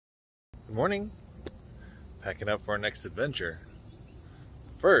Good morning. Packing up for our next adventure.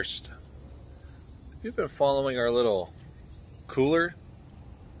 First, if you've been following our little cooler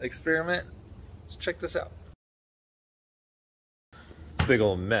experiment, let's check this out. Big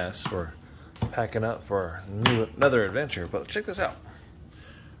old mess. We're packing up for another adventure, but check this out.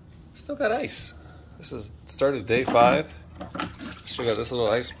 Still got ice. This is started day 5. Still got this little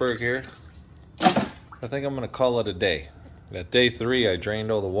iceberg here. I think I'm gonna call it a day. At day 3, I drained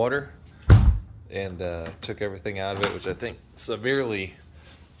all the water and took everything out of it, which I think severely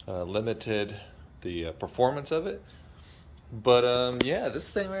limited the performance of it. But yeah, this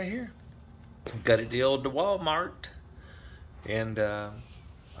thing right here, got it the old Walmart, and I'm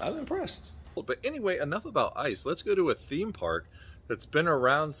impressed. But anyway, enough about ice. Let's go to a theme park that's been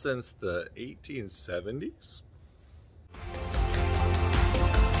around since the 1870s.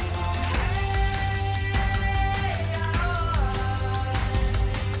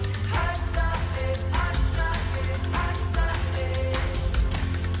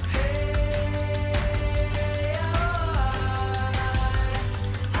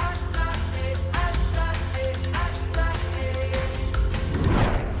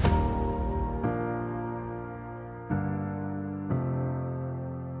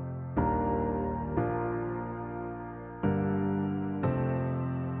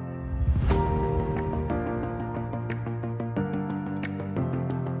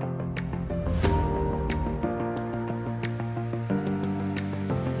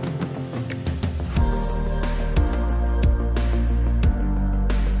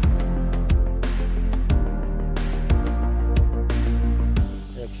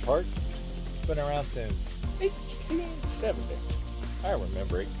 Park been around since 1870. I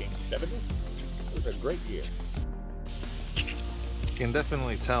remember 1870. It was a great year. You can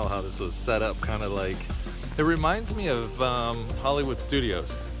definitely tell how this was set up, kind of like, it reminds me of Hollywood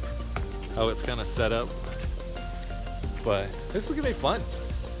Studios, how it's kind of set up. But this is gonna be fun.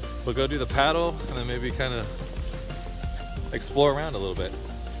 We'll go do the paddle and then maybe kind of explore around a little bit.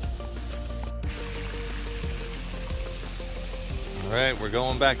 Alright, we're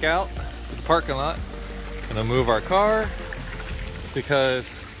going back out to the parking lot. Gonna move our car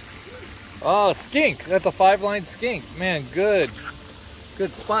because, oh, skink! That's a 5-line skink. Man, good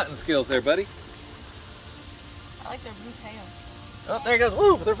spotting skills there, buddy. I like their blue tails. Oh, there he goes.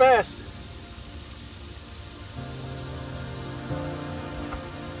 Woo, they're fast.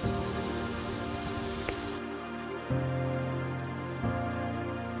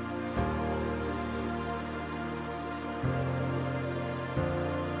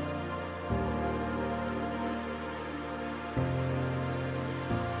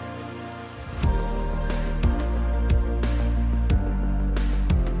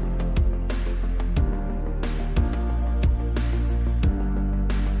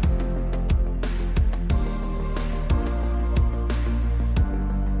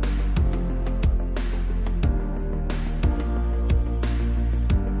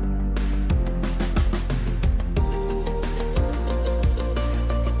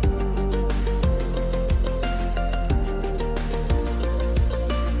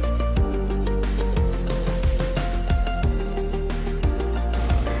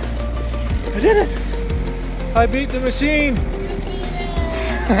 I did it! I beat the machine!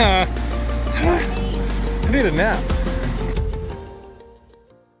 I need a nap.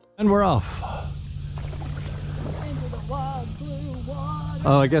 And we're off.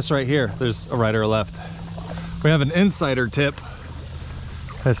 Oh, I guess right here, there's a right or a left. We have an insider tip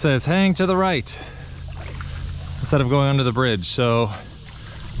that says hang to the right instead of going under the bridge. So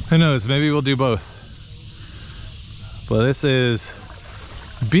who knows, maybe we'll do both. But this is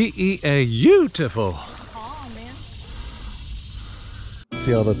beautiful. Oh, man.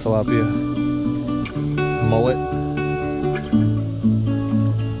 See all the tilapia, mullet.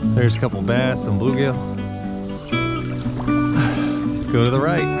 There's a couple bass and bluegill. Let's go to the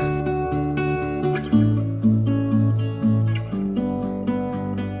right.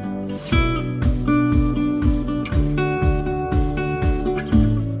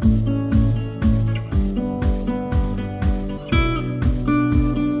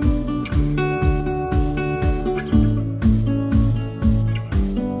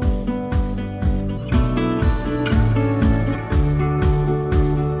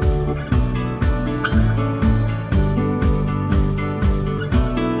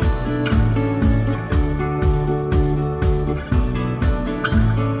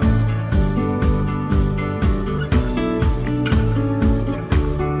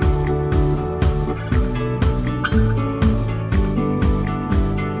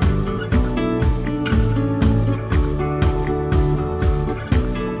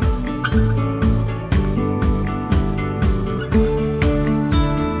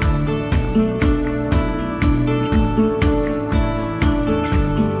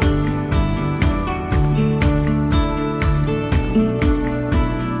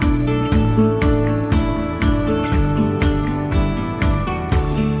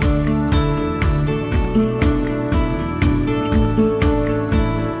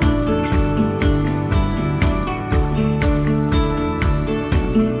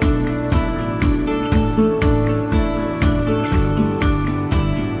 Here's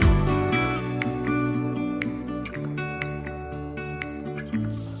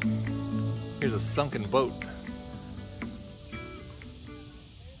a sunken boat.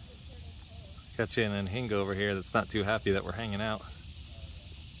 Got you an Anhinga over here that's not too happy that we're hanging out.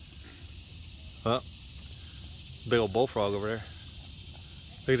 Oh, big old bullfrog over there.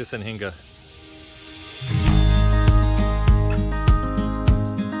 Look at this Anhinga.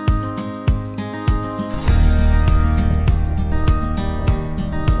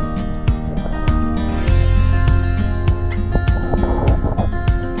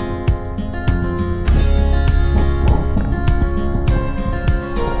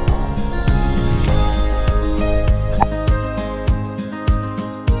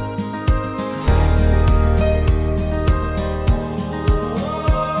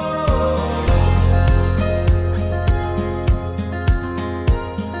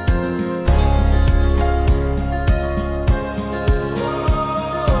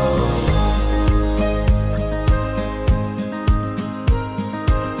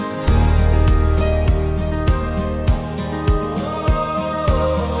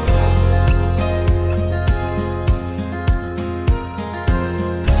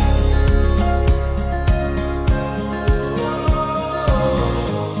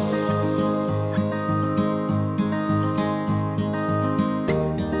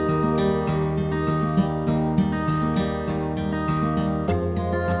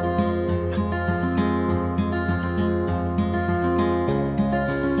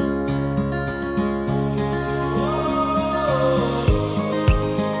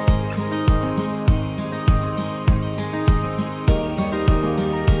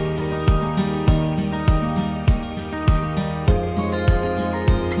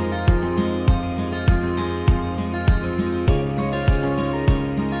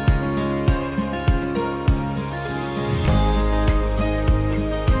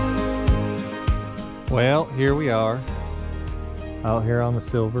 Well, here we are, out here on the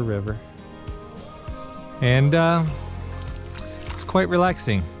Silver River, and it's quite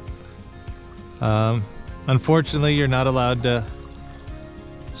relaxing. Unfortunately, you're not allowed to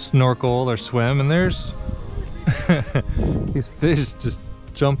snorkel or swim, and there's these fish just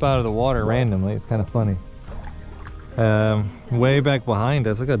jump out of the water randomly. It's kind of funny. Way back behind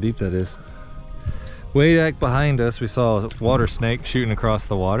us, look how deep that is. Way back behind us, we saw a water snake shooting across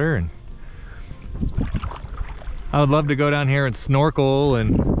the water, and I would love to go down here and snorkel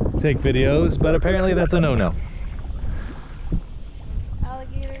and take videos, but apparently that's a no-no.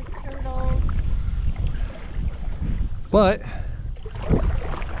 Alligators, turtles. But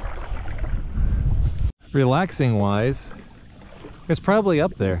relaxing wise, it's probably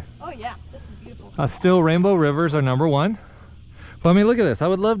up there. Oh yeah, this is beautiful. Still Rainbow Rivers are #1. But I mean, look at this. I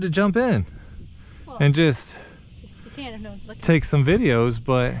would love to jump in and just take some videos,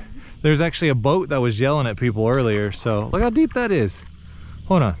 but there's actually a boat that was yelling at people earlier, so look how deep that is.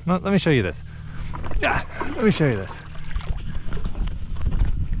 Hold on, let me show you this. Yeah, let me show you this.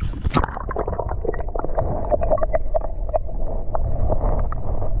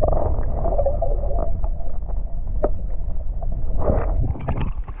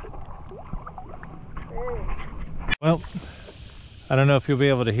 Well, I don't know if you'll be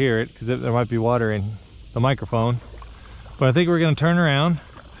able to hear it because there might be water in the microphone, but I think we're going to turn around.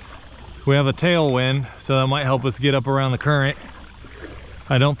 We have a tailwind, so that might help us get up around the current.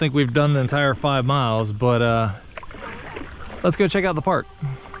 I don't think we've done the entire 5 miles, but let's go check out the park.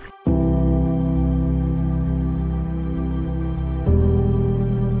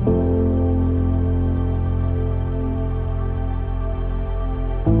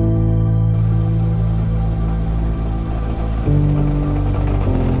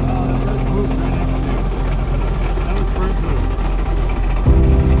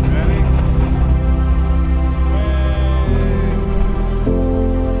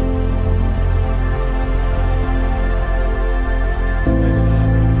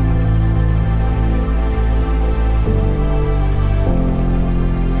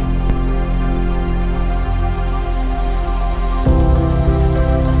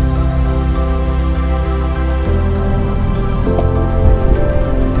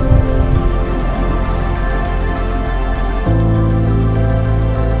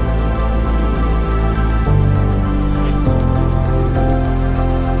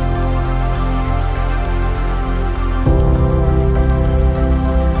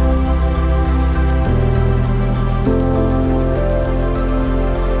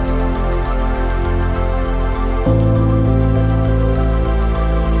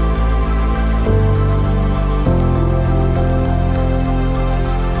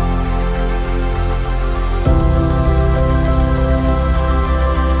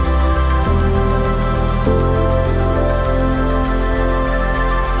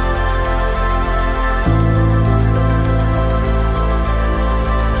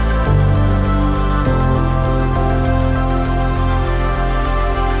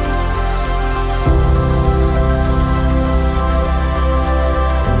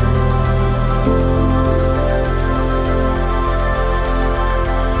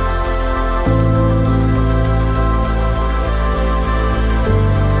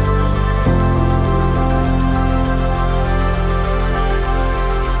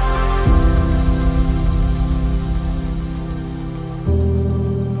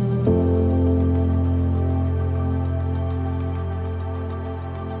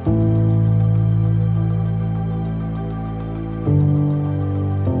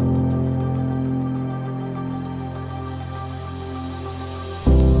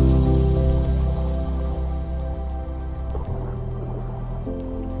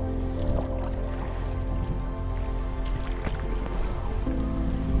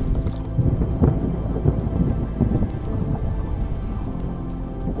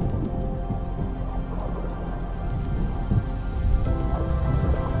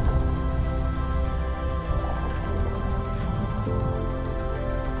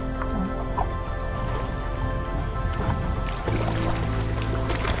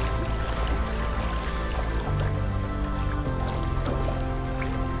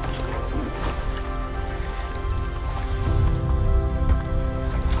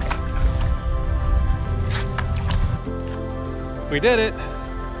 did it.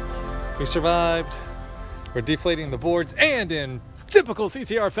 We survived. We're deflating the boards, and in typical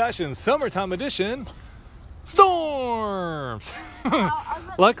CTR fashion, summertime edition, storms.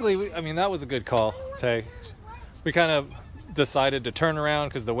 Luckily, that was a good call, Tay. We kind of decided to turn around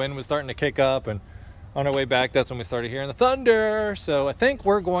because the wind was starting to kick up, and on our way back, that's when we started hearing the thunder. So I think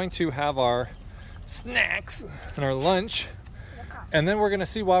we're going to have our snacks and our lunch, and then we're going to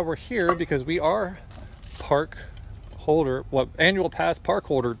see why we're here, because we are park holder, annual pass park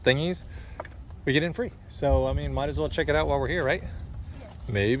holder thingies. We get in free. So, might as well check it out while we're here, right? Yeah.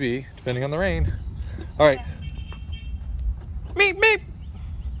 Maybe, depending on the rain. All right. Meep, meep.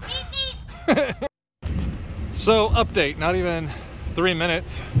 Meep, meep. So, update, not even 3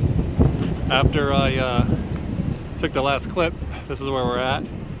 minutes after I took the last clip. This is where we're at.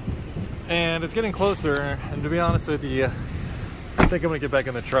 And it's getting closer, and to be honest with you, I think I'm gonna get back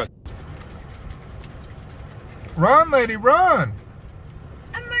in the truck. Run, lady, run!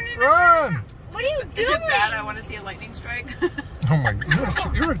 I'm running. Run! What are you doing? Is it bad? I want to see a lightning strike. Oh my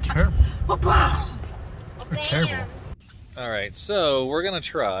God, you were terrible. You're terrible. All right, so we're gonna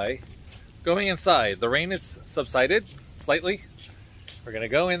try going inside. The rain has subsided slightly. We're gonna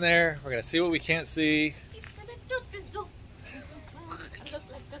go in there. We're gonna see what we can't see.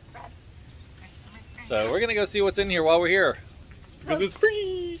 So we're gonna go see what's in here while we're here, because it's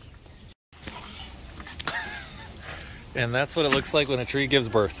free. And that's what it looks like when a tree gives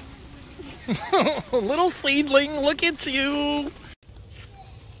birth. Little seedling, look at you.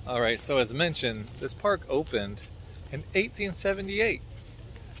 All right, so as mentioned, this park opened in 1878.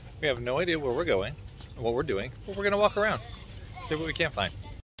 We have no idea where we're going, what we're doing, but we're gonna walk around, see what we can find.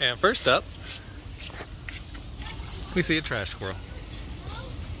 And first up, we see a trash squirrel.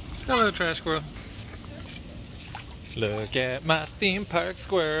 Hello, trash squirrel. Look at my theme park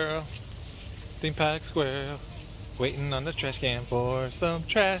squirrel. Theme park squirrel. Waiting on the trash can for some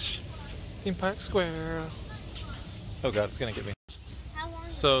trash. Theme park squirrel. Oh God, it's gonna get me.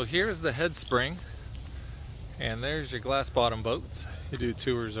 So here's the head spring. And there's your glass bottom boats. You do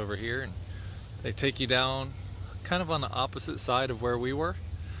tours over here, and they take you down kind of on the opposite side of where we were.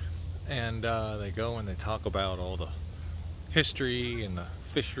 And they go and they talk about all the history and the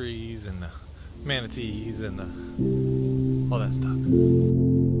fisheries and the manatees and all that stuff.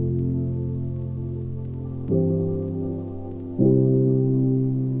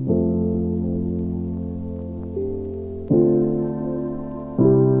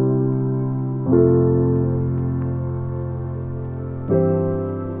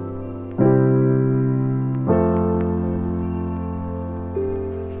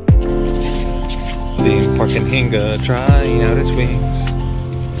 Theme Park and Hinga trying out its wings.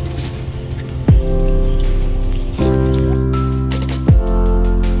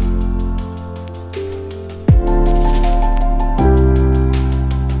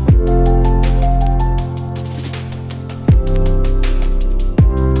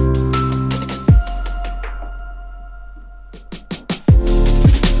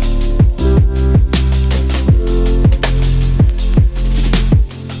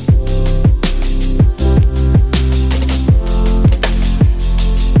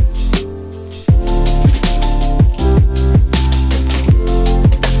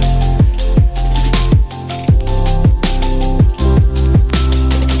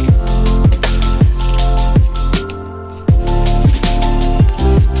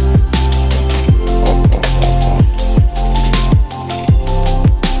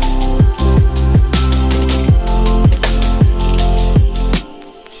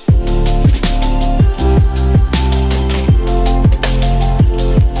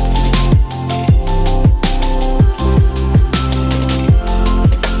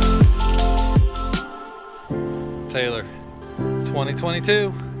 Taylor, 2022,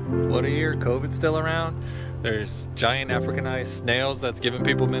 what a year. COVID's still around. There's giant Africanized snails that's giving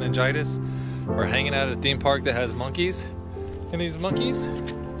people meningitis. We're hanging out at a theme park that has monkeys, and these monkeys,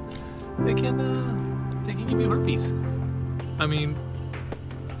 they can give you herpes.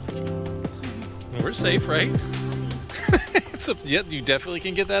 We're safe, right? Yep, you definitely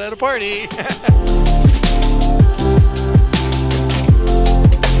can get that at a party.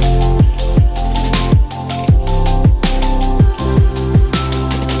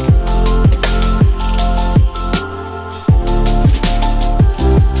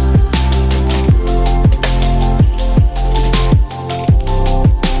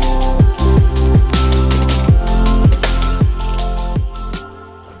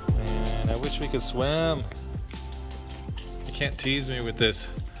 Swim. You can't tease me with this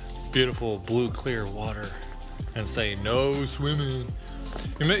beautiful blue clear water and say no swimming.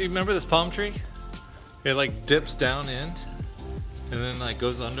 You remember this palm tree? It like dips down in And then like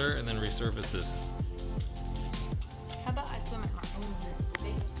goes under and then resurfaces. How about I swim at my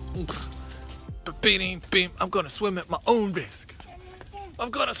own risk? Beating, beam. I'm gonna swim at my own risk. I'm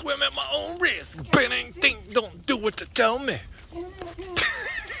gonna swim at my own risk. Bing, ding, don't do what you tell me.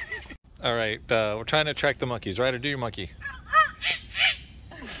 All right, we're trying to attract the monkeys, right? Or do your monkey.